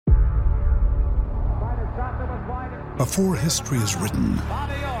Before history is written,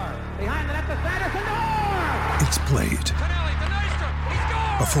 it's played.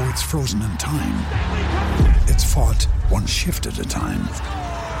 Before it's frozen in time, it's fought one shift at a time.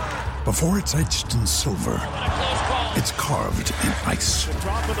 Before it's etched in silver, it's carved in ice.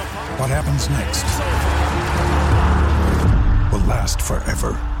 What happens next will last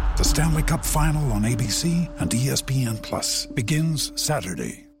forever. The Stanley Cup Final on ABC and ESPN Plus begins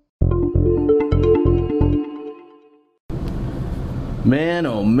Saturday. Man,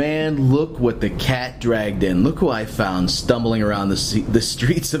 oh man, look what the cat dragged in. Look who I found stumbling around the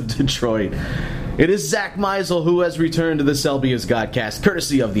streets of Detroit. It is Zack Meisel who has returned to the Selby Godcast,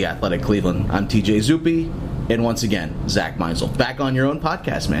 courtesy of The Athletic Cleveland. I'm TJ Zuppe, and once again, Zack Meisel. Back on your own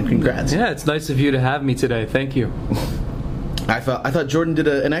podcast, man. Congrats. Yeah, it's nice of you to have me today. Thank you. I thought Jordan did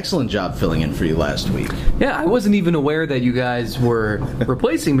an excellent job filling in for you last week. Yeah, I wasn't even aware that you guys were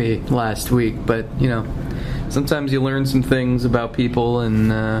replacing me last week, but, you know, sometimes you learn some things about people,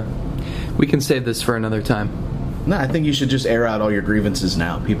 and we can save this for another time. No, I think you should just air out all your grievances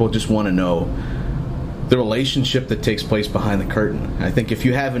now. People just want to know the relationship that takes place behind the curtain. I think if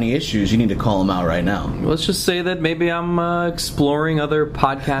you have any issues, you need to call them out right now. Let's just say that maybe I'm exploring other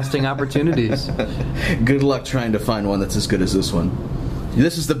podcasting opportunities. Good luck trying to find one that's as good as this one.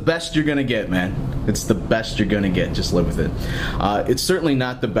 This is the best you're going to get, man. It's the best you're going to get. Just live with it. It's certainly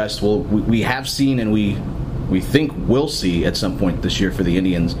not the best we have seen and we think we'll see at some point this year for the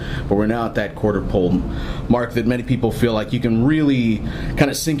Indians, but we're now at that quarter pole mark that many people feel like you can really kind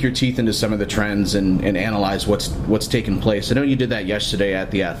of sink your teeth into some of the trends and analyze what's taken place. I know you did that yesterday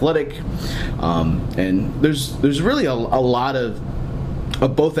at The Athletic, and there's really a lot of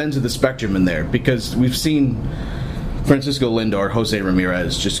both ends of the spectrum in there, because we've seen Francisco Lindor, Jose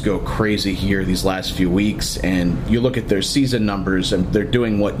Ramirez just go crazy here these last few weeks, and you look at their season numbers and they're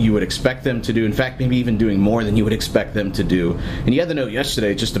doing what you would expect them to do. In fact, maybe even doing more than you would expect them to do. And you had the note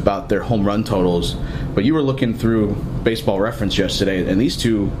yesterday just about their home run totals, but you were looking through Baseball Reference yesterday, and these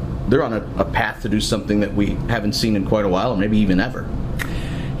two, they're on a path to do something that we haven't seen in quite a while, or maybe even ever.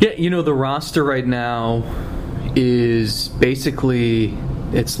 Yeah, you know, the roster right now is basically,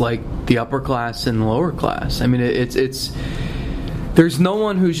 it's like the upper class and the lower class. I mean, it's there's no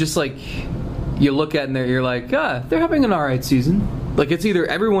one who's just like, you look at and you're like, they're having an all right season. Like, it's either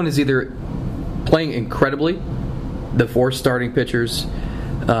everyone is either playing incredibly, the four starting pitchers,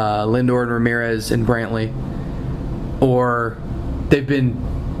 Lindor and Ramirez and Brantley, or they've been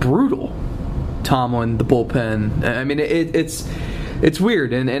brutal. Tomlin, the bullpen. I mean, it's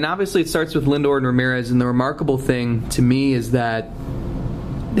weird, and obviously it starts with Lindor and Ramirez. And the remarkable thing to me is that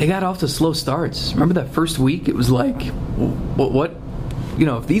they got off to slow starts. Remember that first week? It was like, what? You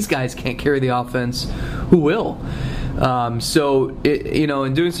know, if these guys can't carry the offense, who will? So,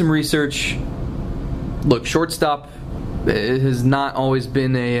 in doing some research, look, shortstop has not always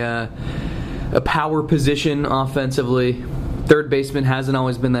been a power position offensively. Third baseman hasn't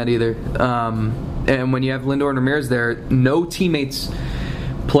always been that either. And when you have Lindor and Ramirez there, no teammates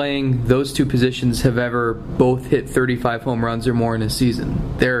playing those two positions have ever both hit 35 home runs or more in a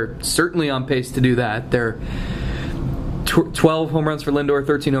season. They're certainly on pace to do that. They're 12 home runs for Lindor,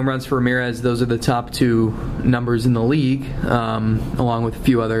 13 home runs for Ramirez. Those are the top two numbers in the league, along with a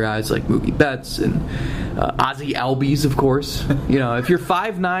few other guys like Mookie Betts and Ozzie Albies, of course. You know, if you're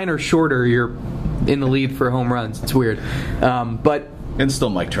 5'9" or shorter, you're in the lead for home runs. It's weird. And still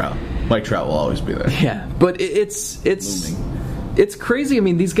Mike Trout. Mike Trout will always be there. Yeah, but it's crazy. I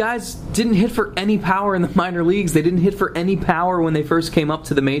mean, these guys didn't hit for any power in the minor leagues. They didn't hit for any power when they first came up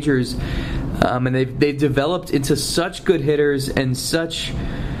to the majors. And they've developed into such good hitters and such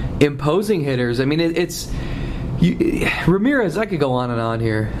imposing hitters. I mean, Ramirez, I could go on and on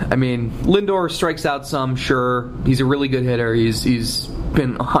here. I mean, Lindor strikes out some, sure. He's a really good hitter. He's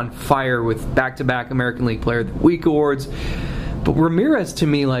been on fire with back-to-back American League Player of the Week awards. But Ramirez, to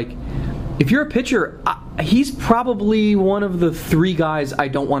me, like, if you're a pitcher, he's probably one of the three guys I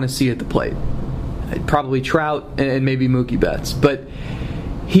don't want to see at the plate. Probably Trout and maybe Mookie Betts. But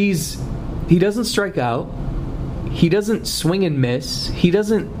he doesn't strike out. He doesn't swing and miss. He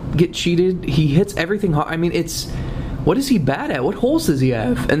doesn't get cheated. He hits everything hard. I mean, what is he bad at? What holes does he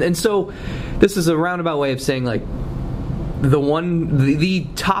have? And so this is a roundabout way of saying, like, the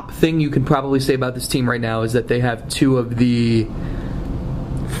top thing you can probably say about this team right now is that they have two of the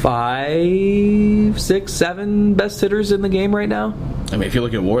 5, 6, 7 best hitters in the game right now. I mean, if you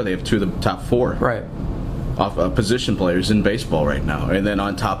look at WAR, they have two of the top 4 right off position players in baseball right now. And then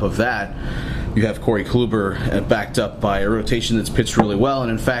on top of that, you have Corey Kluber backed up by a rotation that's pitched really well.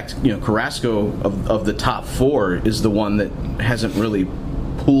 And in fact, Carrasco of the top 4 is the one that hasn't really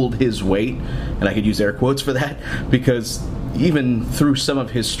pulled his weight, and I could use air quotes for that, because even through some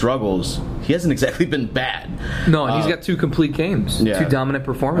of his struggles, he hasn't exactly been bad. No, and he's got 2 complete games, 2 dominant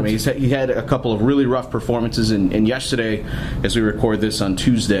performances. I mean, he had a couple of really rough performances, and yesterday, as we record this on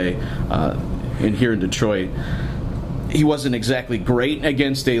Tuesday, here in Detroit, he wasn't exactly great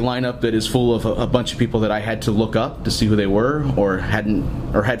against a lineup that is full of a bunch of people that I had to look up to see who they were, or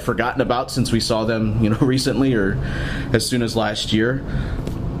had forgotten about since we saw them, recently or as soon as last year.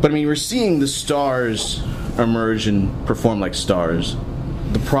 But I mean, we're seeing the stars emerge and perform like stars.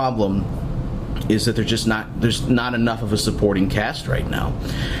 The problem is that there's not enough of a supporting cast right now.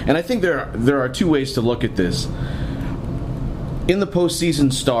 And I think there are 2 ways to look at this. In the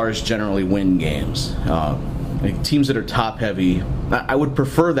postseason, stars generally win games. Teams that are top-heavy, I would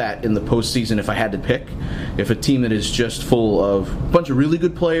prefer that in the postseason if I had to pick. If a team that is just full of a bunch of really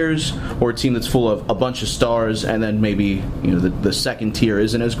good players, or a team that's full of a bunch of stars, and then maybe the second tier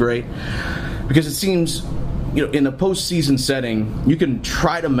isn't as great. Because it seems, in a postseason setting, you can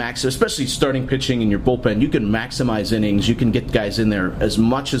try to especially starting pitching in your bullpen, you can maximize innings, you can get guys in there as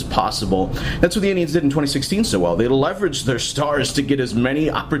much as possible. That's what the Indians did in 2016 so well. They leveraged their stars to get as many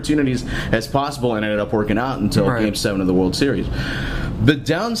opportunities as possible, and ended up working out until Game 7 of the World Series. The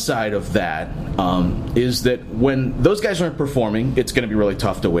downside of that is that when those guys aren't performing, it's going to be really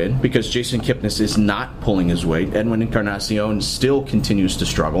tough to win, because Jason Kipnis is not pulling his weight. Edwin Encarnacion still continues to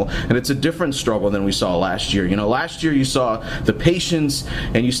struggle, and it's a different struggle than we saw last year. Last year you saw the patience,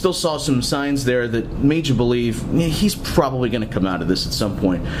 and you still saw some signs there that made you believe he's probably going to come out of this at some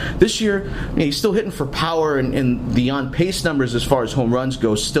point. This year, he's still hitting for power, and the on-pace numbers as far as home runs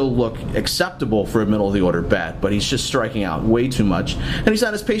go still look acceptable for a middle-of-the-order bat, but he's just striking out way too much. And he's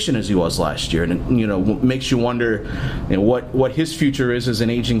not as patient as he was last year, and it makes you wonder what his future is as an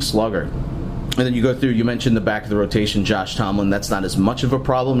aging slugger. And then you go through, you mentioned the back of the rotation, Josh Tomlin. That's not as much of a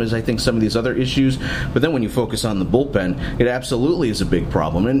problem as I think some of these other issues. But then when you focus on the bullpen, it absolutely is a big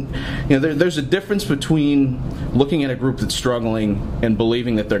problem. And there's a difference between looking at a group that's struggling and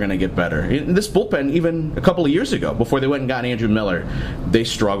believing that they're going to get better. In this bullpen, even a couple of years ago, before they went and got Andrew Miller, they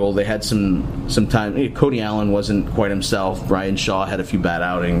struggled. They had some time. Cody Allen wasn't quite himself. Brian Shaw had a few bad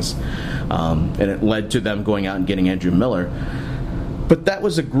outings. And it led to them going out and getting Andrew Miller. But that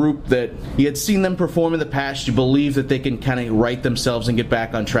was a group that you had seen them perform in the past. You believe that they can kind of right themselves and get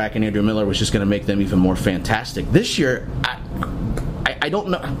back on track, and Andrew Miller was just going to make them even more fantastic. This year, I don't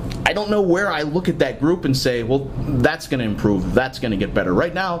know. I don't know where I look at that group and say, well, that's going to improve. That's going to get better.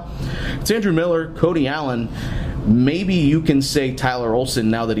 Right now, it's Andrew Miller, Cody Allen. Maybe you can say Tyler Olson,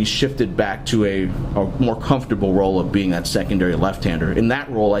 now that he's shifted back to a more comfortable role of being that secondary left-hander. In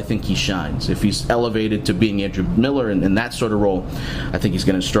that role, I think he shines. If he's elevated to being Andrew Miller in that sort of role, I think he's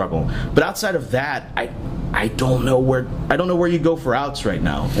going to struggle. But outside of that, I don't know where you go for outs right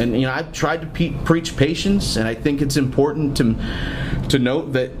now. And I've tried to preach patience, and I think it's important to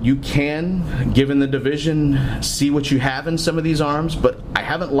note that you can, given the division, see what you have in some of these arms. But I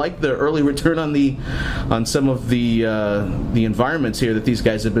haven't liked the early return on some of the environments here that these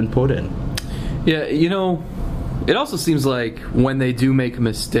guys have been put in. Yeah, it also seems like when they do make a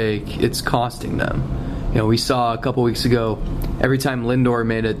mistake, it's costing them. We saw a couple weeks ago, every time Lindor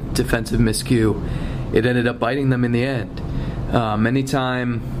made a defensive miscue, it ended up biting them in the end.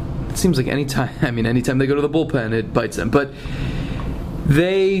 Anytime they go to the bullpen, it bites them. But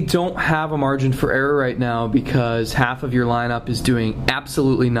they don't have a margin for error right now because half of your lineup is doing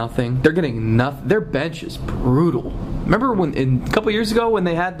absolutely nothing. They're getting nothing. Their bench is brutal. Remember a couple years ago when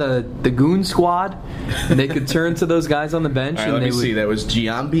they had the Goon Squad and they could turn to those guys on the bench? All right, let me see. That was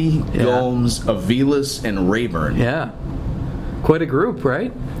Giambi, Gomes, Avilas, and Rayburn. Yeah. Quite a group,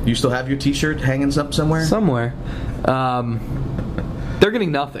 right? You still have your T-shirt hanging up somewhere? Somewhere. They're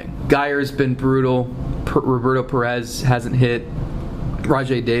getting nothing. Geyer's been brutal. Roberto Perez hasn't hit.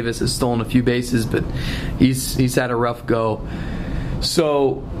 Rajai Davis has stolen a few bases, but he's had a rough go.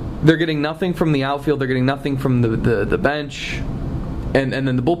 So they're getting nothing from the outfield. They're getting nothing from the bench, and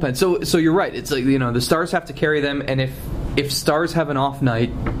then the bullpen. So you're right. It's like the stars have to carry them, and if stars have an off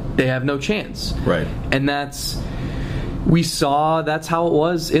night, they have no chance. Right. And that's how it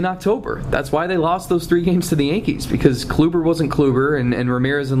was in October. That's why they lost those 3 games to the Yankees, because Kluber wasn't Kluber, and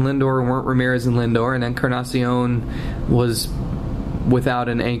Ramirez and Lindor weren't Ramirez and Lindor, and Encarnacion was without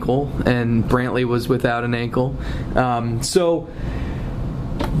an ankle, and Brantley was without an ankle. So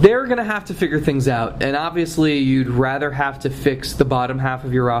they're going to have to figure things out, and obviously you'd rather have to fix the bottom half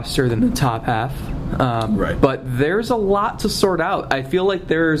of your roster than the top half. Right. But there's a lot to sort out. I feel like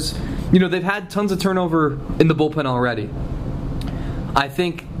they've had tons of turnover in the bullpen already.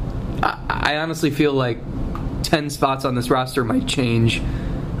 I honestly feel like 10 spots on this roster might change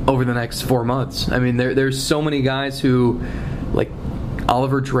over the next 4 months. I mean, there's so many guys who, like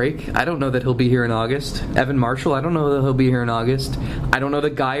Oliver Drake, I don't know that he'll be here in August. Evan Marshall, I don't know that he'll be here in August. I don't know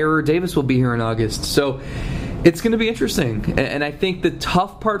that Geyer or Davis will be here in August. So it's going to be interesting. And I think the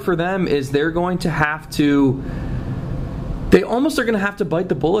tough part for them is they almost are going to have to bite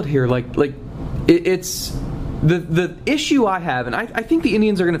the bullet here. It's the issue I have, and I think the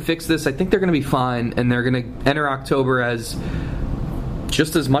Indians are going to fix this. I think they're going to be fine, and they're going to enter October as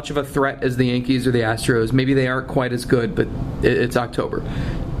just as much of a threat as the Yankees or the Astros. Maybe they aren't quite as good, but it's October.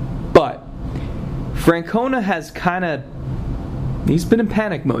 But Francona has he's been in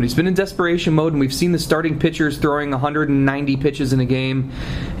panic mode. He's been in desperation mode, and we've seen the starting pitchers throwing 190 pitches in a game,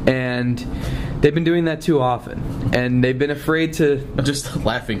 and they've been doing that too often. And they've been afraid to... I'm just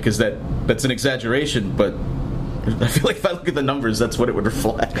laughing because that's an exaggeration, but I feel like if I look at the numbers, that's what it would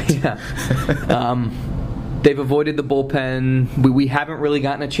reflect. Yeah. They've avoided the bullpen. We haven't really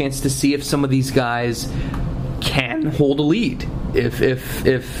gotten a chance to see if some of these guys can hold a lead.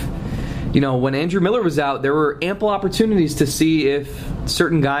 If when Andrew Miller was out, there were ample opportunities to see if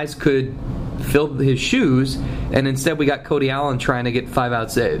certain guys could fill his shoes, and instead we got Cody Allen trying to get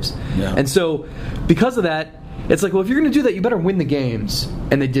 5-out saves. Yeah. And so because of that, it's like, well, if you're going to do that, you better win the games.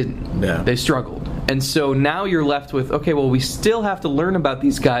 And they didn't. Yeah. They struggled. And so now you're left with, okay, well, we still have to learn about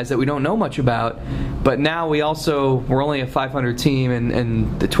these guys that we don't know much about, but now we're only a 500 team,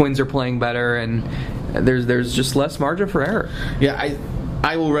 and the Twins are playing better, and there's just less margin for error. Yeah,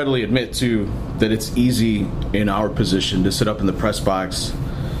 I will readily admit, too, that it's easy in our position to sit up in the press box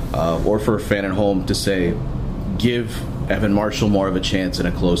or for a fan at home to say, give Evan Marshall more of a chance in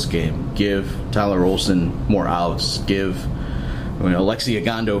a close game. Give Tyler Olson more outs. Alexi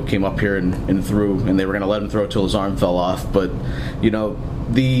Agondo came up here and threw, and they were going to let him throw till his arm fell off. But,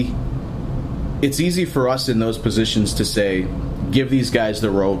 it's easy for us in those positions to say, give these guys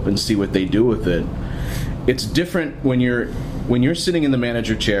the rope and see what they do with it. It's different when you're sitting in the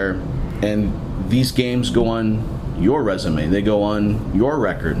manager chair and these games go on your resume. They go on your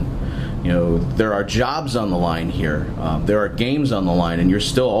record. There are jobs on the line here. There are games on the line, and you're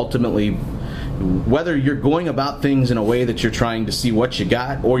still ultimately, whether you're going about things in a way that you're trying to see what you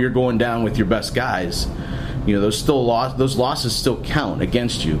got, or you're going down with your best guys, those losses still count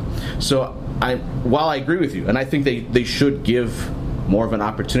against you. So while I agree with you, and I think they should give more of an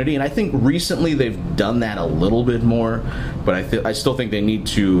opportunity, and I think recently they've done that a little bit more, but I still think they need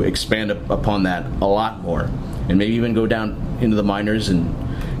to expand upon that a lot more, and maybe even go down into the minors, and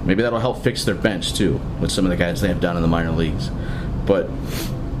maybe that'll help fix their bench too with some of the guys they have down in the minor leagues. But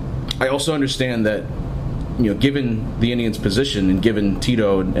I also understand that, given the Indians' position and given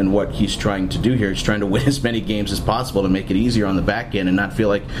Tito and what he's trying to do here, he's trying to win as many games as possible to make it easier on the back end and not feel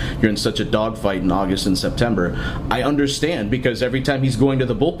like you're in such a dogfight in August and September. I understand, because every time he's going to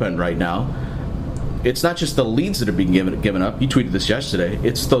the bullpen right now, it's not just the leads that are being given up. You tweeted this yesterday.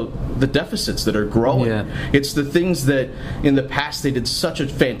 It's the deficits that are growing. Yeah. It's the things that in the past they did such a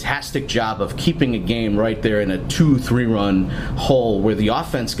fantastic job of keeping a game right there in a 2-3 run hole where the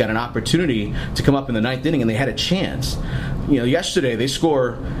offense got an opportunity to come up in the ninth inning and they had a chance. Yesterday they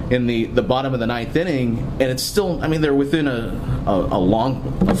score in the bottom of the ninth inning, and it's still, they're within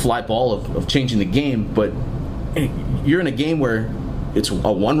a fly ball of changing the game, but you're in a game where it's a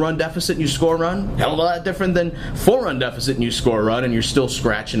 1-run deficit and you score a run. Hell of a lot different than 4-run deficit and you score a run and you're still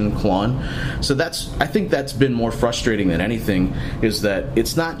scratching and clawing. So I think that's been more frustrating than anything, is that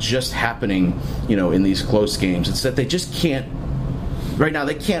it's not just happening, in these close games. It's that they just can't, right now,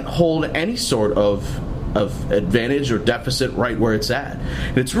 they can't hold any sort of advantage or deficit right where it's at.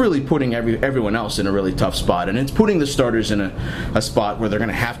 And it's really putting everyone else in a really tough spot, and it's putting the starters in a spot where they're going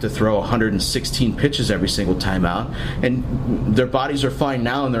to have to throw 116 pitches every single time out, and their bodies are fine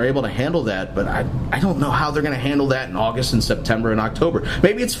now and they're able to handle that, but I don't know how they're going to handle that in August and September and October.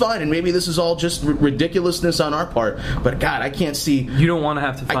 Maybe it's fine, and maybe this is all just ridiculousness on our part, but God, I can't see... You don't want to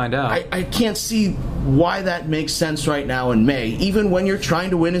have to find out. I can't see why that makes sense right now in May, even when you're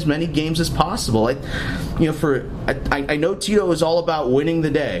trying to win as many games as possible. I know Tito is all about winning the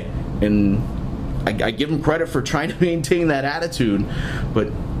day, and I give him credit for trying to maintain that attitude, but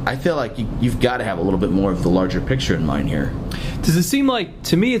I feel like you've got to have a little bit more of the larger picture in mind here. Does it seem like,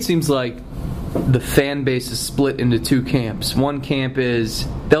 to me it seems like the fan base is split into two camps. One camp is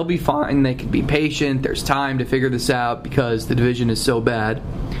they'll be fine, they can be patient, there's time to figure this out because the division is so bad.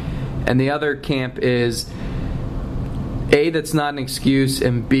 And the other camp is, A, that's not an excuse,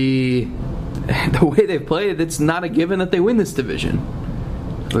 and B, the way they've played, it's not a given that they win this division.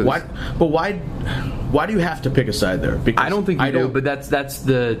 Why do you have to pick a side there? Because I don't think you do, but that's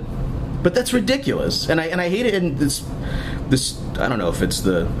the... But that's ridiculous, and I hate it. And I don't know if it's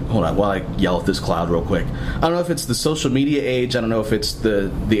the, hold on while I yell at this cloud real quick. I don't know if it's the social media age. I don't know if it's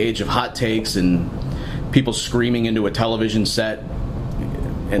the age of hot takes and people screaming into a television set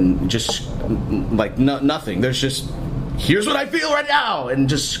and just like nothing. There's just, here's what I feel right now, and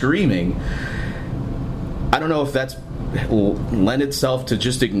just screaming. I don't know if that's lend itself to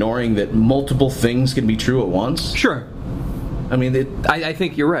just ignoring that multiple things can be true at once. Sure. I mean, I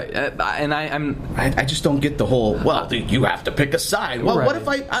think you're right, and I just don't get the whole, well, you have to pick a side. Well, right. What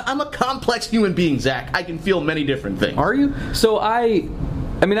if I'm a complex human being, Zach? I can feel many different things. Are you? So I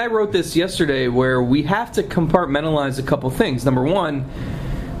wrote this yesterday where we have to compartmentalize a couple things. Number one,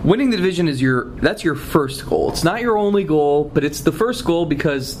 winning the division is that's your first goal. It's not your only goal, but it's the first goal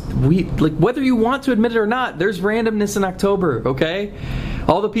because whether you want to admit it or not, there's randomness in October, okay?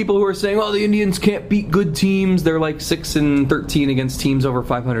 All the people who are saying, oh, the Indians can't beat good teams, they're like 6-13 against teams over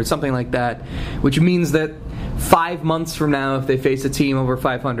 500, something like that, which means that 5 months from now, if they face a team over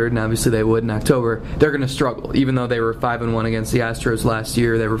 500, and obviously they would in October, they're going to struggle. Even though they were 5-1 against the Astros last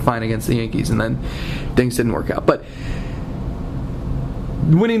year, they were fine against the Yankees, and then things didn't work out. But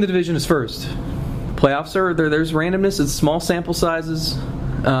winning the division is first. Playoffs there's randomness, it's small sample sizes.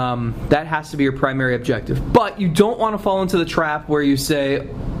 That has to be your primary objective. But you don't want to fall into the trap where you say,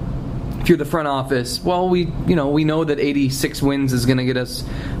 if you're the front office, well, we know that 86 wins is going to get us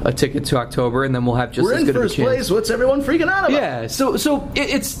a ticket to October, and then we'll have just as good of a chance. We're in first place. What's everyone freaking out about? Yeah. So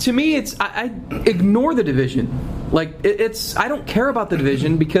it's to me, I ignore the division. Like I don't care about the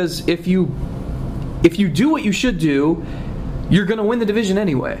division because if you do what you should do, you're going to win the division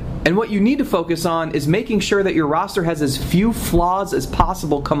anyway. And what you need to focus on is making sure that your roster has as few flaws as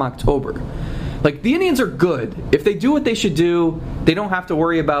possible come October. Like, the Indians are good. If they do what they should do, they don't have to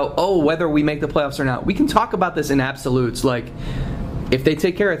worry about, whether we make the playoffs or not. We can talk about this in absolutes. Like, if they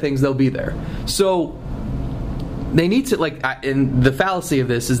take care of things, they'll be there. So they need to, and the fallacy of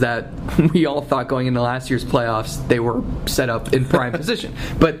this is that we all thought going into last year's playoffs, they were set up in prime position.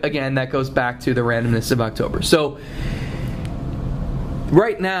 But again, that goes back to the randomness of October. So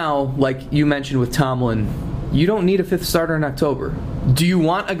right now, like you mentioned with Tomlin, you don't need a fifth starter in October. Do you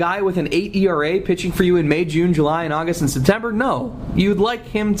want a guy with an 8 ERA pitching for you in May, June, July, and August and September? No. You'd like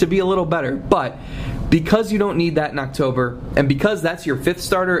him to be a little better. But because you don't need that in October, and because that's your fifth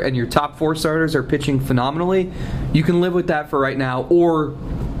starter and your top 4 starters are pitching phenomenally, you can live with that for right now. Or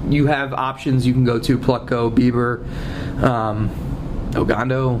you have options you can go to, Plutko, Bieber,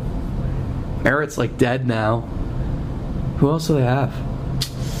 Ogando. Merritt's dead now. Who else do they have?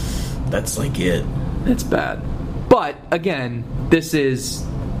 That's it. It's bad. But, again,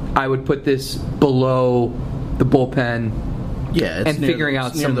 I would put this below the bullpen. Yeah, it's figuring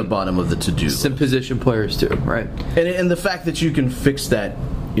out near the bottom of the to-do list. Some position players, too, right? And the fact that you can fix that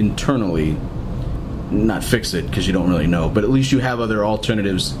internally, not fix it because you don't really know, but at least you have other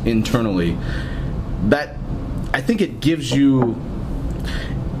alternatives internally, that, I think it gives you...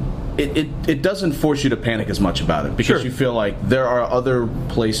 It doesn't force you to panic as much about it because you feel like there are other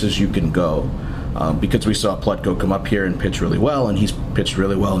places you can go. Because we saw Plutko come up here and pitch really well, and he's pitched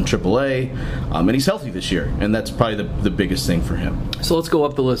really well in AAA, and he's healthy this year, and that's probably the biggest thing for him. So let's go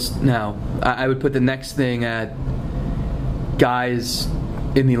up the list now. I would put the next thing at guys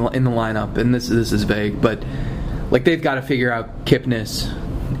in the lineup, and this is vague, but they've got to figure out Kipnis,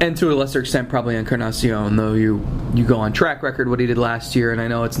 and to a lesser extent probably Encarnacion, though you go on track record what he did last year, and I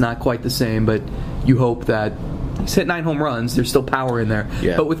know it's not quite the same, but you hope that he's hit 9 home runs. There's still power in there.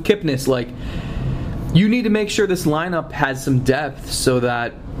 Yeah. But with Kipnis, you need to make sure this lineup has some depth so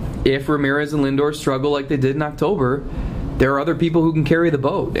that if Ramirez and Lindor struggle like they did in October, there are other people who can carry the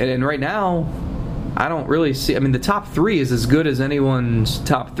boat. And right now, I don't really see... the top 3 is as good as anyone's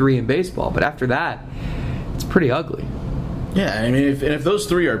top 3 in baseball. But after that, it's pretty ugly. Yeah, if those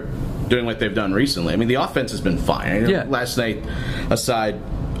 3 are doing what they've done recently, the offense has been fine. Last night aside...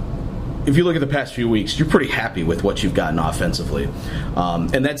 If you look at the past few weeks, you're pretty happy with what you've gotten offensively.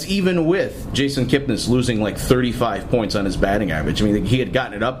 And that's even with Jason Kipnis losing 35 points on his batting average. He had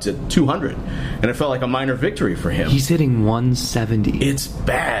gotten it up to 200, and it felt like a minor victory for him. He's hitting 170. It's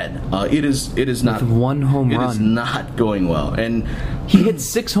bad. It is not... With 1 home run. It is not going well. And he hit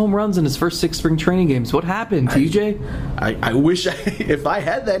 6 home runs in his first 6 spring training games. What happened, TJ? I wish if I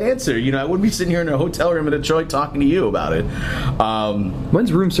had that answer, I wouldn't be sitting here in a hotel room in Detroit talking to you about it.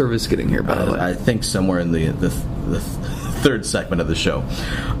 When's room service getting here, by the way? I think somewhere in the third segment of the show.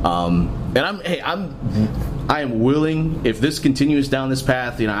 And I am willing, if this continues down this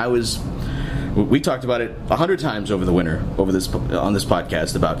path. We talked about it 100 times over the winter on this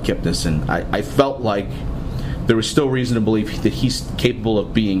podcast about Kipnis, and I felt like there was still reason to believe that he's capable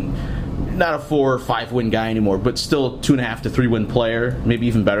of being not a 4 or 5 win guy anymore, but still 2.5 to 3 win player, maybe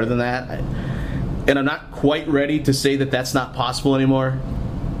even better than that. And I'm not quite ready to say that that's not possible anymore,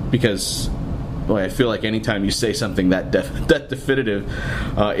 because I feel like anytime you say something that definitive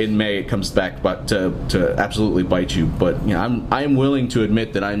in May, it comes back to absolutely bite you. But I'm willing to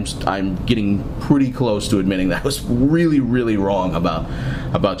admit that I'm getting pretty close to admitting that I was really, really wrong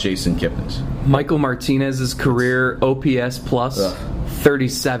about Jason Kipnis. Michael Martinez's career OPS plus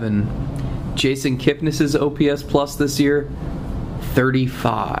 37. Jason Kipnis' OPS plus this year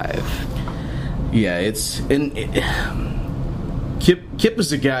 35. Yeah, Kip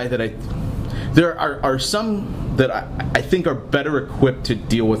is a guy that there are some that I think are better equipped to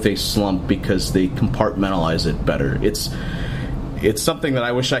deal with a slump because they compartmentalize it better. It's something that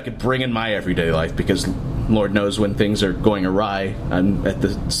I wish I could bring in my everyday life, because Lord knows when things are going awry, I'm at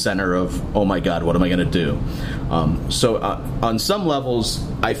the center of, oh my God, what am I going to do? So on some levels,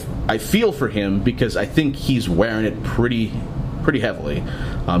 I feel for him, because I think he's wearing it pretty heavily.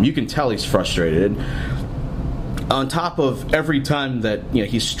 You can tell he's frustrated. On top of every time that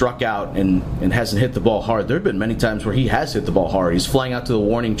he's struck out and hasn't hit the ball hard, there have been many times where he has hit the ball hard. He's flying out to the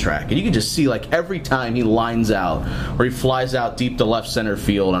warning track, and you can just see, like, every time he lines out or he flies out deep to left center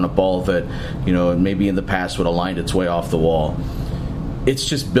field on a ball that maybe in the past would have lined its way off the wall. It's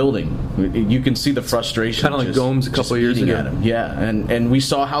just building. You can see the frustration. Kind of like Gomes a couple of years ago. At him. Yeah, and we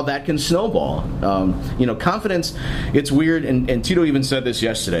saw how that can snowball. Confidence, it's weird, and Tito even said this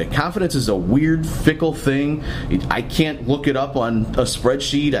yesterday. Confidence is a weird, fickle thing. I can't look it up on a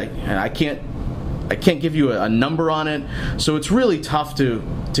spreadsheet. I can't give you a number on it. So it's really tough to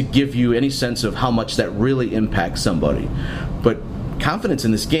give you any sense of how much that really impacts somebody. But confidence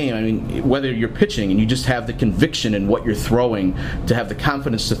in this game, I mean, whether you're pitching and you just have the conviction in what you're throwing, to have the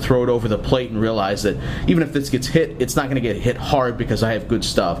confidence to throw it over the plate and realize that even if this gets hit, it's not going to get hit hard because I have good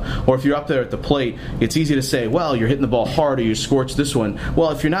stuff. Or if you're up there at the plate, it's easy to say, well, you're hitting the ball hard or you scorched this one.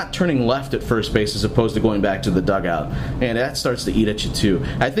 Well, if you're not turning left at first base as opposed to going back to the dugout, and that starts to eat at you too.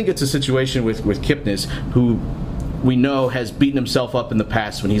 I think it's a situation with Kipnis, who we know has beaten himself up in the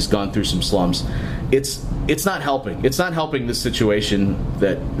past when he's gone through some slumps. It's not helping. It's not helping this situation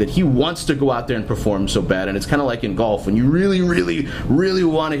that he wants to go out there and perform so bad. And it's kind of like in golf, when you really, really, really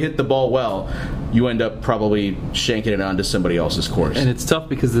want to hit the ball well, you end up probably shanking it onto somebody else's course. And it's tough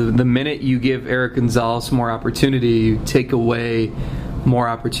because the minute you give Eric Gonzalez more opportunity, you take away more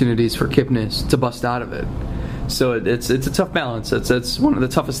opportunities for Kipnis to bust out of it. So it's a tough balance. That's one of the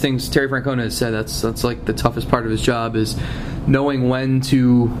toughest things Terry Francona has said. That's like the toughest part of his job, is knowing when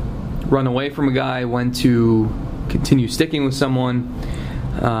to run away from a guy, when to continue sticking with someone.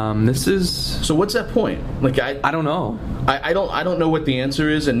 So what's that point? Like I don't know. I don't know what the answer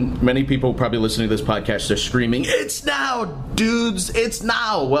is, and many people probably listening to this podcast are screaming, "It's now, dudes! It's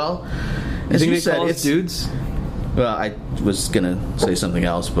now!" Well, as you said, it's dudes. Well, I was gonna say something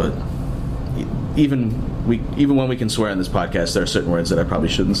else, but even when we can swear on this podcast, there are certain words that I probably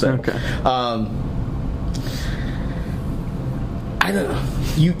shouldn't say. Okay. I don't know.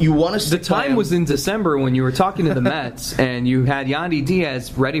 You want to stick The time by him. was in December when you were talking to the Mets, and you had Yandy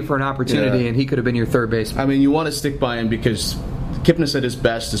Diaz ready for an opportunity, and he could have been your third baseman. I mean, you want to stick by him because Kipnis at his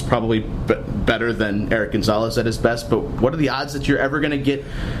best is probably better than Eric Gonzalez at his best, but what are the odds that you're ever going to get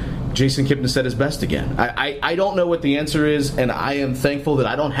Jason Kipnis at his best again? I don't know what the answer is, and I am thankful that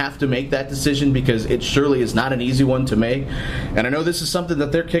I don't have to make that decision, because it surely is not an easy one to make. And I know this is something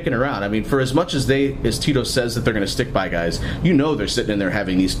that they're kicking around. I mean, for as much as Tito says that they're going to stick by guys, they're sitting in there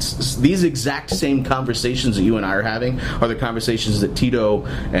having these exact same conversations that you and I are having are the conversations that Tito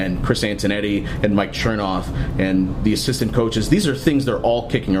and Chris Antonetti and Mike Chernoff and the assistant coaches, these are things they're all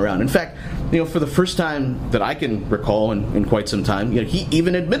kicking around. In fact, for the first time that I can recall in quite some time, he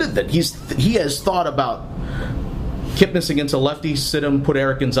even admitted that he has thought about Kipnis against a lefty, sit him, put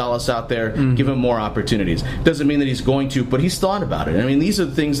Eric Gonzalez out there, give him more opportunities. Doesn't mean that he's going to, but he's thought about it. I mean, these are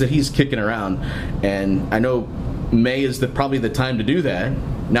the things that he's kicking around, and I know May is probably the time to do that,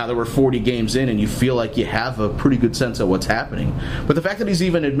 now that we're 40 games in and you feel like you have a pretty good sense of what's happening. But the fact that he's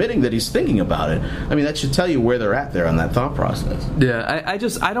even admitting that he's thinking about it, I mean, that should tell you where they're at there on that thought process. Yeah,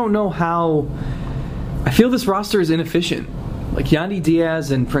 I don't know how. I feel this roster is inefficient. Like, Yandy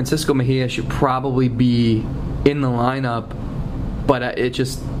Diaz and Francisco Mejia should probably be in the lineup, but I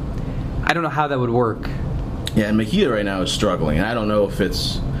don't know how that would work. Yeah, and Mejia right now is struggling, and I don't know if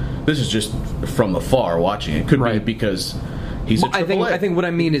this is just from afar watching it. Could be because He's a AAA. I think what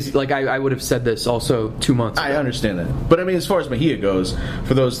I mean is, like, I would have said this also 2 months ago. I understand that. But, I mean, as far as Mejia goes,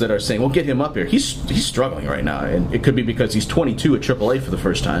 for those that are saying, well, get him up here, he's struggling right now. And it could be because he's 22 at AAA for the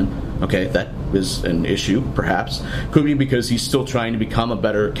first time. Okay, that is an issue, perhaps. Could be because he's still trying to become a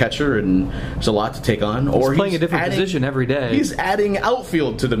better catcher, and there's a lot to take on. Or he's playing a different position every day. He's adding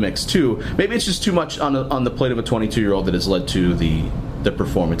outfield to the mix, too. Maybe it's just too much on the plate of a 22-year-old that has led to the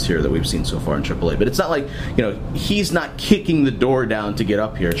performance here that we've seen so far in AAA. But it's not like, he's not kicking the door down to get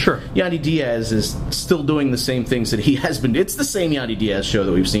up here. Sure. Yandy Diaz is still doing the same things that he has been. It's the same Yandy Diaz show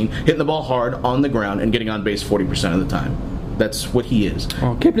that we've seen, hitting the ball hard on the ground and getting on base 40% of the time. That's what he is.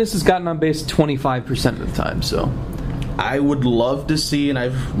 Well, Kipnis has gotten on base 25% of the time, so... I would love to see, and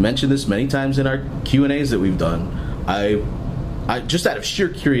I've mentioned this many times in our Q&As that we've done, I just out of sheer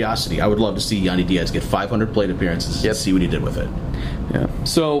curiosity, I would love to see Yandy Diaz get 500 plate appearances and see what he did with it. Yeah.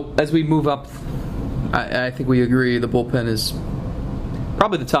 So as we move up, I think we agree the bullpen is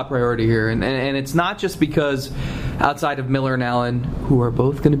probably the top priority here, and it's not just because outside of Miller and Allen, who are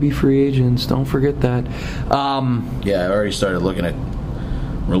both going to be free agents, don't forget that. I already started looking at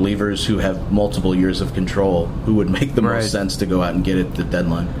relievers who have multiple years of control, who would make the most sense to go out and get at the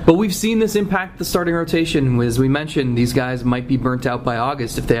deadline. But we've seen this impact the starting rotation. As we mentioned, these guys might be burnt out by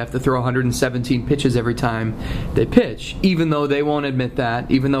August if they have to throw 117 pitches every time they pitch, even though they won't admit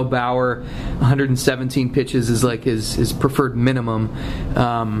that, even though Bauer, 117 pitches is like his preferred minimum.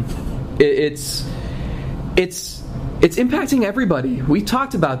 It's impacting everybody. We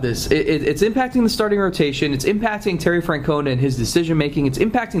talked about this. It's impacting the starting rotation. It's impacting Terry Francona and his decision-making. It's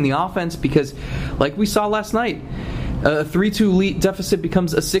impacting the offense because, like we saw last night, a 3-2 lead deficit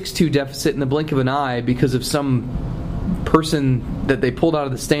becomes a 6-2 deficit in the blink of an eye because of some person that they pulled out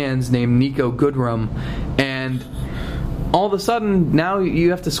of the stands named Nico Goodrum. And all of a sudden, now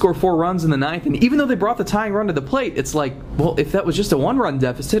you have to score 4 runs in the ninth, and even though they brought the tying run to the plate, it's like, well, if that was just a 1-run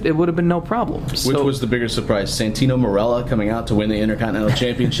deficit, it would have been no problem. Which was the bigger surprise? Santino Morella coming out to win the Intercontinental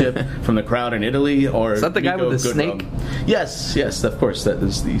Championship from the crowd in Italy, or is that the guy with the snake? Yes, of course, that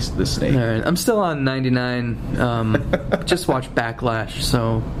is the snake. All right, I'm still on 99. Just watch Backlash.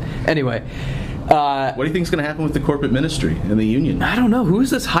 So, anyway. What do you think is going to happen with the corporate ministry and the union? I don't know. Who is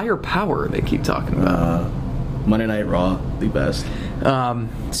this higher power they keep talking about? Monday Night Raw, the best.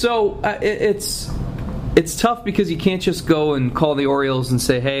 It's tough because you can't just go and call the Orioles and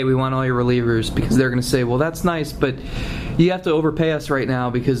say, hey, we want all your relievers, because they're going to say, well, that's nice, but you have to overpay us right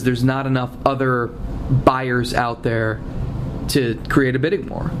now because there's not enough other buyers out there to create a bidding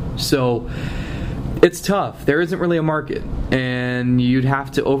war. So it's tough. There isn't really a market, and you'd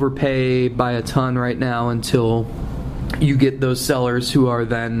have to overpay by a ton right now until you get those sellers who are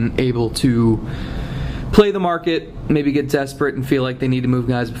then able to play the market, maybe get desperate and feel like they need to move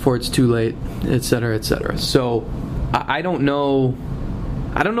guys before it's too late, et cetera, et cetera. So I don't know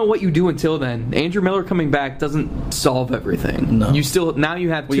what you do until then. Andrew Miller coming back doesn't solve everything. No. You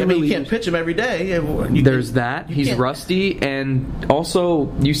have two relievers. You can't pitch him every day. There's that. He's rusty, and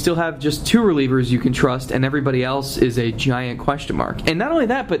also you still have just 2 relievers you can trust, and everybody else is a giant question mark. And not only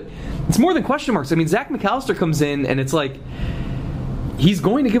that, but it's more than question marks. I mean, Zack McAllister comes in, and it's like he's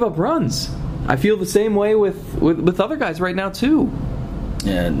going to give up runs. I feel the same way with other guys right now too.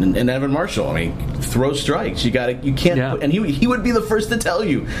 And Evan Marshall, I mean, throw strikes. You can't. Yeah. And he would be the first to tell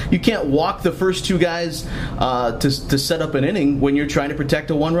you can't walk the first 2 guys to set up an inning when you're trying to protect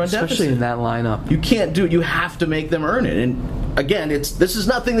a 1-run deficit. Especially in that lineup, you can't do it. You have to make them earn it. And again, this is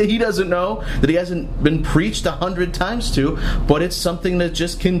nothing that he doesn't know, that he hasn't been preached 100 times to, but it's something that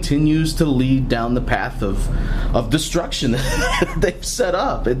just continues to lead down the path of destruction that they've set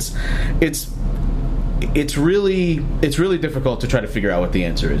up. It's really difficult to try to figure out what the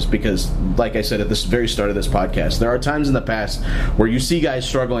answer is, because, like I said at the very start of this podcast, there are times in the past where you see guys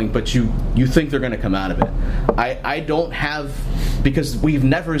struggling, but you think they're going to come out of it. I don't have, because we've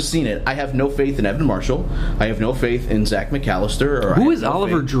never seen it, I have no faith in Evan Marshall. I have no faith in Zack McAllister. Who is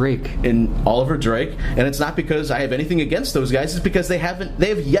Oliver Drake? In Oliver Drake, and it's not because I have anything against those guys. It's because they have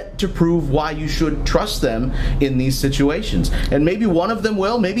yet to prove why you should trust them in these situations. And maybe one of them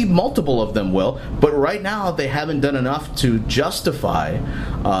will, maybe multiple of them will, but right now they haven't done enough to justify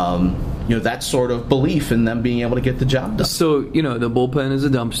that sort of belief in them being able to get the job done. So, the bullpen is a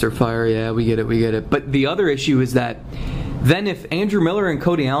dumpster fire. Yeah, we get it. But the other issue is that then if Andrew Miller and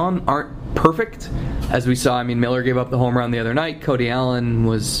Cody Allen aren't perfect, as we saw, I mean, Miller gave up the home run the other night, Cody Allen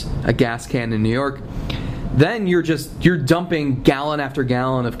was a gas can in New York, then you're dumping gallon after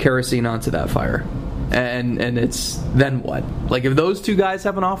gallon of kerosene onto that fire. And it's then what? Like, if those 2 guys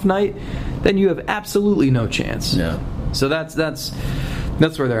have an off night, then you have absolutely no chance. Yeah. So that's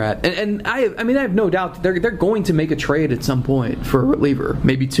That's where they're at. And I have no doubt that they're going to make a trade at some point for a reliever.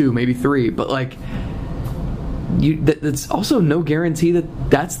 Maybe 2, maybe 3. But, like, that's also no guarantee that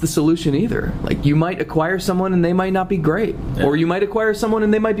that's the solution either. Like, you might acquire someone and they might not be great. Yeah. Or you might acquire someone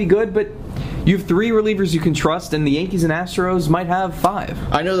and they might be good, but you have 3 relievers you can trust, and the Yankees and Astros might have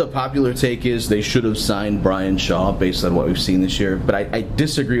 5. I know the popular take is they should have signed Brian Shaw based on what we've seen this year, but I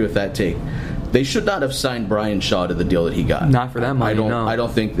disagree with that take. They should not have signed Brian Shaw to the deal that he got. Not for that money, I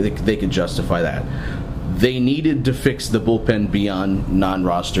don't think they could justify that. They needed to fix the bullpen beyond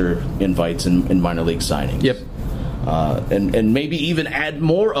non-roster invites and minor league signings. Yep. And maybe even add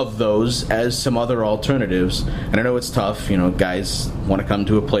more of those as some other alternatives. And I know it's tough. You know, guys want to come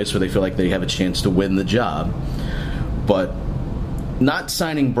to a place where they feel like they have a chance to win the job. But not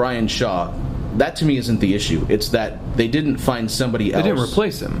signing Brian Shaw, that to me isn't the issue. It's that they didn't find somebody else. They didn't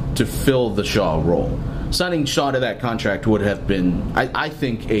replace him to fill the Shaw role. Signing Shaw to that contract would have been, I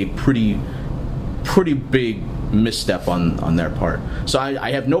think, a pretty big misstep on their part. So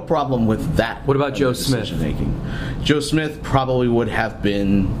I have no problem with that. What about Joe Smith? Making. Joe Smith probably would have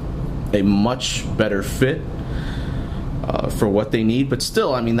been a much better fit for what they need. But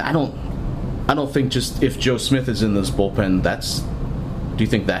still, I mean, I don't think just if Joe Smith is in this bullpen, do you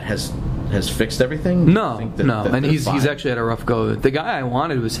think that has fixed everything? No. And he's actually had a rough go. The guy I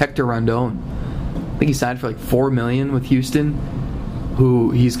wanted was Hector Rondon. I think he signed for like $4 million with Houston.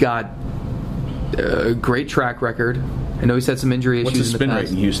 Who he's got a great track record. I know he's had some injury issues. What's his in the spin past.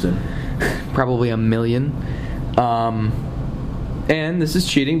 rate in Houston? Probably $1 million. And this is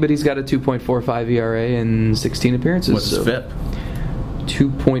cheating, but he's got a 2.45 ERA in 16 appearances. What's his FIP?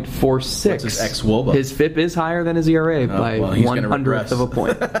 2.46. What's his ex-WOBA? His FIP is higher than his ERA by 1/100th of a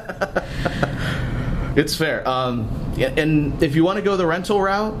point. It's fair. And if you want to go the rental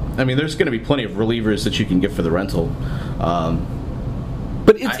route, I mean, there's going to be plenty of relievers that you can get for the rental.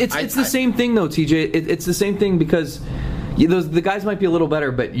 But it's the same thing, though, TJ. It's the same thing because the guys might be a little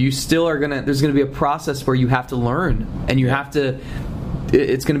better, but you still are there's going to be a process where you have to learn, and you have to.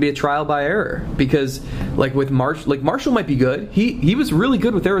 It's going to be a trial by error because, like with Marshall might be good. He was really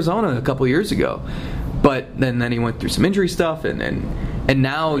good with Arizona a couple years ago, but then he went through some injury stuff, and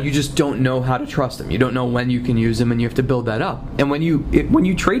now you just don't know how to trust him. You don't know when you can use him, and you have to build that up. And when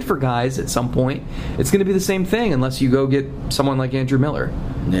you trade for guys at some point, it's going to be the same thing unless you go get someone like Andrew Miller.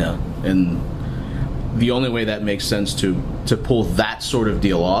 Yeah, and the only way that makes sense to pull that sort of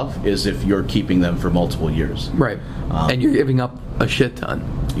deal off is if you're keeping them for multiple years. Right. And you're giving up a shit ton.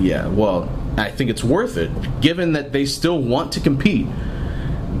 Yeah, well, I think it's worth it, given that they still want to compete.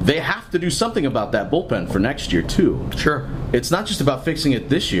 They have to do something about that bullpen for next year, too. Sure. It's not just about fixing it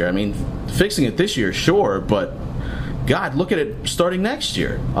this year. I mean, fixing it this year, sure, but God, look at it starting next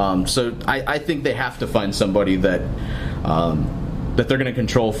year. So I think they have to find somebody that they're going to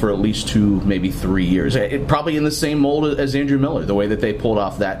control for at least 2, maybe 3 years. Probably in the same mold as Andrew Miller, the way that they pulled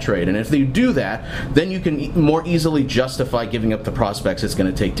off that trade. And if they do that, then you can more easily justify giving up the prospects it's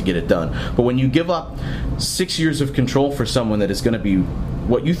going to take to get it done. But when you give up 6 years of control for someone that is going to be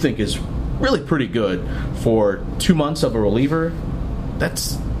what you think is really pretty good for 2 months of a reliever,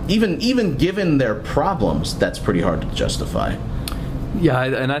 that's even given their problems, that's pretty hard to justify. Yeah,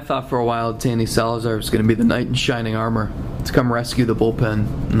 and I thought for a while Danny Salazar was going to be the knight in shining armor to come rescue the bullpen,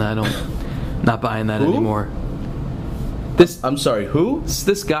 and not buying that anymore. I'm sorry, who? It's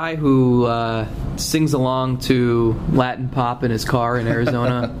this guy who sings along to Latin pop in his car in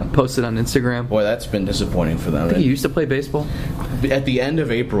Arizona, posted on Instagram. Boy, that's been disappointing for them. I think he used to play baseball. At the end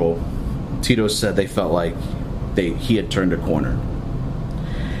of April, Tito said they felt like he had turned a corner.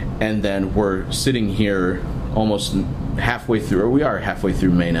 And then we're sitting here almost halfway through, or we are halfway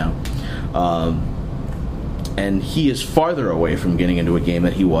through May now. And he is farther away from getting into a game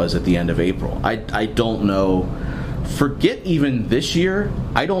than he was at the end of April. I don't know. Forget even this year.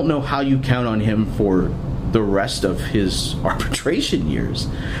 I don't know how you count on him for the rest of his arbitration years,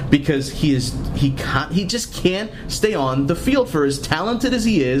 because he just can't stay on the field. For as talented as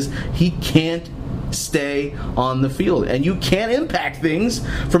he is, he can't stay on the field, and you can't impact things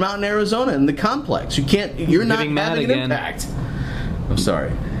from out in Arizona in the complex. You're not having an impact. I'm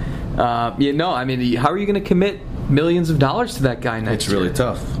sorry. I mean, how are you going to commit millions of dollars to that guy next year?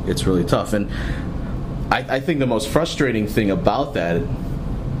 It's really tough. And I think the most frustrating thing about that,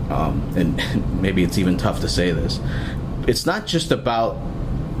 and maybe it's even tough to say this, it's not just about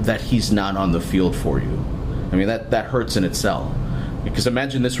that he's not on the field for you. I mean, that hurts in itself. Because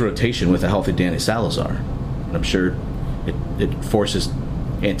imagine this rotation with a healthy Danny Salazar. And I'm sure it forces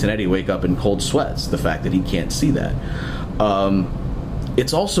Antonetti to wake up in cold sweats, the fact that he can't see that.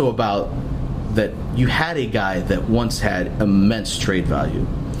 It's also about that you had a guy that once had immense trade value.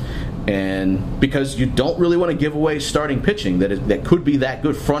 And because you don't really want to give away starting pitching that could be that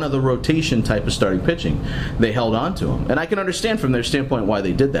good, front of the rotation type of starting pitching, they held on to him. And I can understand from their standpoint why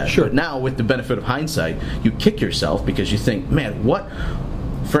they did that. Sure. But now, with the benefit of hindsight, you kick yourself because you think, man, what?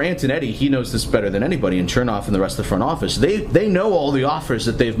 For Antonetti, he knows this better than anybody, and Chernoff and the rest of the front office. They know all the offers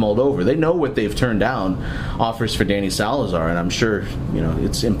that they've mulled over. They know what they've turned down, offers for Danny Salazar, and I'm sure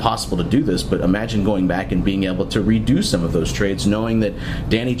it's impossible to do this, but imagine going back and being able to redo some of those trades, knowing that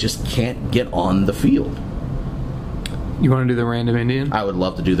Danny just can't get on the field. You want to do the random Indian? I would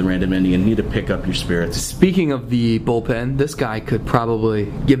love to do the random Indian. You need to pick up your spirits. Speaking of the bullpen, this guy could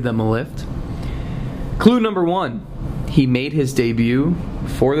probably give them a lift. Clue number 1. He made his debut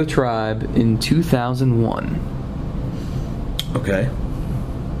for the Tribe in 2001. Okay.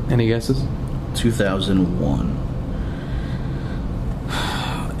 Any guesses? 2001.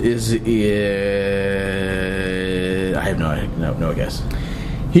 Is it... I have no guess.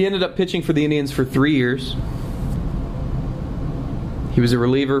 He ended up pitching for the Indians for 3 years. He was a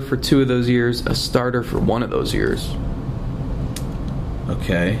reliever for 2 of those years, a starter for 1 of those years.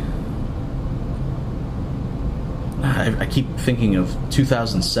 Okay. I keep thinking of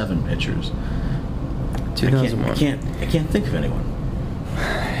 2007 pitchers. 2001. I can't think of anyone.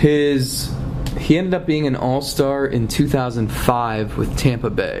 He ended up being an all-star in 2005 with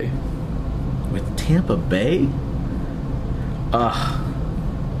Tampa Bay. With Tampa Bay?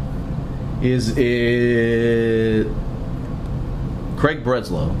 Is it Craig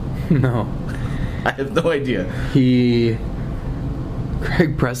Breslow? No. I have no idea.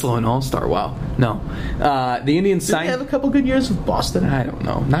 Craig Breslow, an all-star. Wow. No. The Indians signed... Did he have a couple good years with Boston? I don't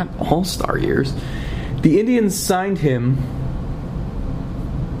know. Not all-star years. The Indians signed him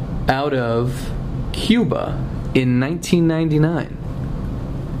out of Cuba in 1999.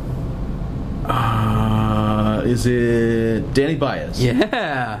 Is it Danny Baez?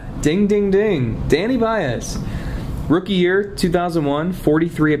 Yeah. Ding, ding, ding. Danny Baez. Rookie year, 2001,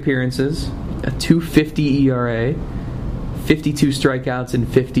 43 appearances, a 2.50 ERA, 52 strikeouts in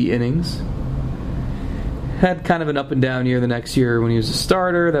 50 innings. Had kind of an up and down year the next year when he was a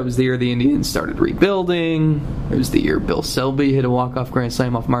starter. That was the year the Indians started rebuilding. It was the year Bill Selby hit a walk-off grand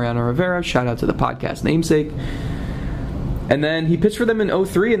slam off Mariano Rivera. Shout out to the podcast namesake. And then he pitched for them in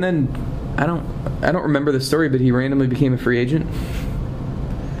 2003, and then I don't remember the story, but he randomly became a free agent.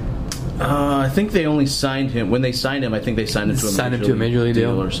 I think they only signed him when they signed him. I think they signed him to a major league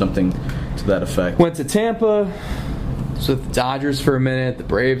deal or something to that effect. Went to Tampa, was with the Dodgers for a minute, the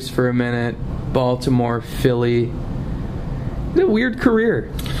Braves for a minute, Baltimore, Philly. Had a weird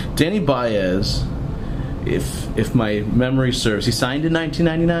career. Danny Baez, if my memory serves, he signed in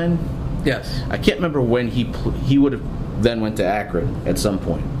 1999. Yes. I can't remember when he would have then went to Akron at some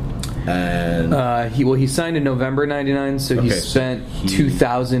point. And he signed in November '99, so he spent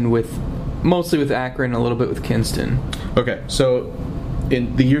 2000 mostly with Akron, a little bit with Kinston. Okay, so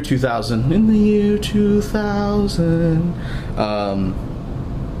in the year 2000,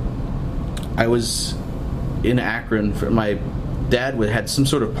 I was in Akron. My dad had some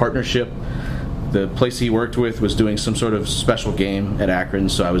sort of partnership. The place he worked with was doing some sort of special game at Akron,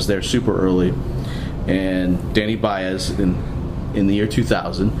 so I was there super early. And Danny Baez in the year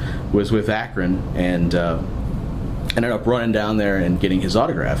 2000 was with Akron, and ended up running down there and getting his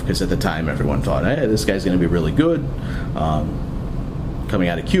autograph, because at the time everyone thought, hey, this guy's going to be really good. Coming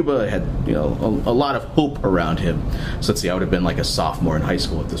out of Cuba, had a lot of hope around him. So let's see, I would have been like a sophomore in high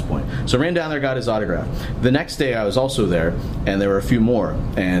school at this point. So I ran down there, got his autograph. The next day I was also there, and there were a few more.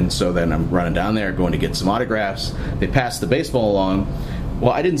 And so then I'm running down there, going to get some autographs. They passed the baseball along.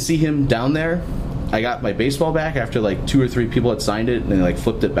 Well, I didn't see him down there. I got my baseball back after like 2 or 3 people had signed it, and they like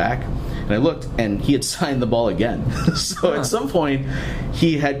flipped it back. And I looked, and he had signed the ball again. So at some point,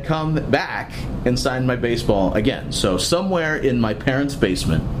 he had come back and signed my baseball again. So somewhere in my parents'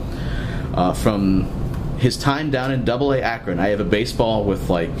 basement, from his time down in AA Akron, I have a baseball with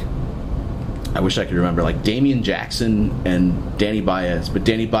like, I wish I could remember, like Damian Jackson and Danny Baez. But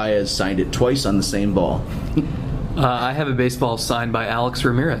Danny Baez signed it twice on the same ball. I have a baseball signed by Alex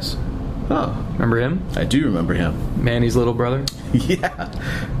Ramirez. Oh. Remember him? I do remember him. Manny's little brother? Yeah.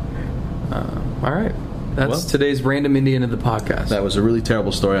 All right. That's today's Random Indian of the podcast. That was a really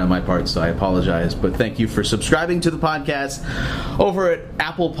terrible story on my part, so I apologize. But thank you for subscribing to the podcast over at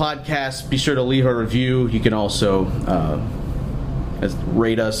Apple Podcasts. Be sure to leave a review. You can also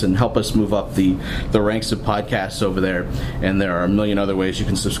rate us and help us move up the ranks of podcasts over there. And there are a million other ways you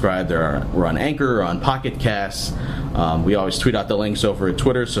can subscribe. We're on Anchor, on Pocket Casts. We always tweet out the links over at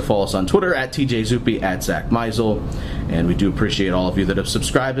Twitter, so follow us on Twitter at TJ Zuppe, at Zack Meisel. And we do appreciate all of you that have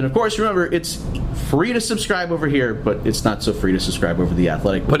subscribed. And, of course, remember, it's free to subscribe over here, but it's not so free to subscribe over The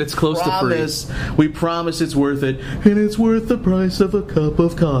Athletic. But it's close to free. We promise it's worth it, and it's worth the price of a cup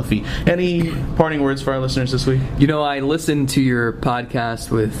of coffee. Any parting words for our listeners this week? You know, I listened to your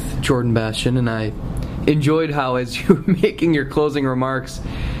podcast with Jordan Bastian, and I enjoyed how, as you were making your closing remarks,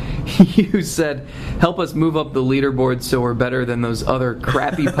 you said, help us move up the leaderboard so we're better than those other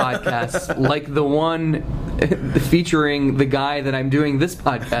crappy podcasts, like the one featuring the guy that I'm doing this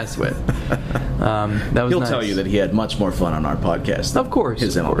podcast with. That was He'll nice. tell you that he had much more fun on our podcast. Of course.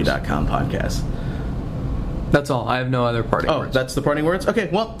 His MLB.com podcast. That's all. I have no other parting words. Oh, that's the parting words? Okay,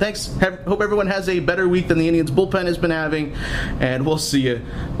 well, thanks. Hope everyone has a better week than the Indians bullpen has been having. And we'll see you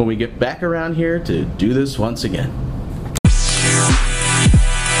when we get back around here to do this once again.